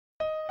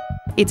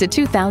It's a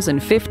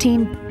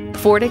 2015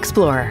 Ford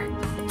Explorer.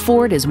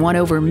 Ford has won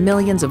over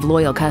millions of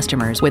loyal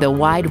customers with a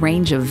wide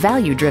range of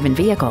value-driven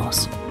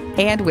vehicles.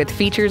 And with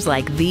features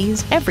like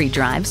these, every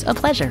drive's a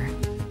pleasure.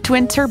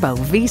 Twin-turbo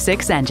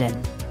V6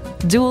 engine,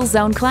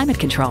 dual-zone climate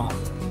control,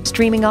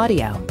 streaming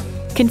audio,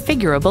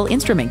 configurable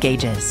instrument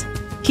gauges,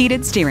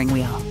 heated steering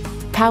wheel,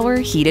 power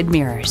heated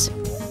mirrors,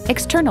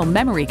 external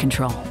memory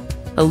control,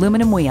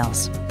 aluminum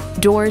wheels,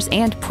 doors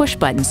and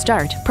push-button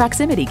start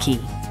proximity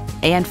key,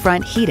 and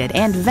front heated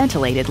and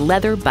ventilated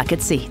leather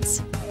bucket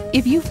seats.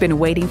 If you've been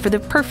waiting for the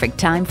perfect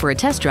time for a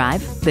test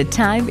drive, the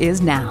time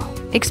is now.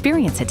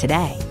 Experience it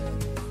today.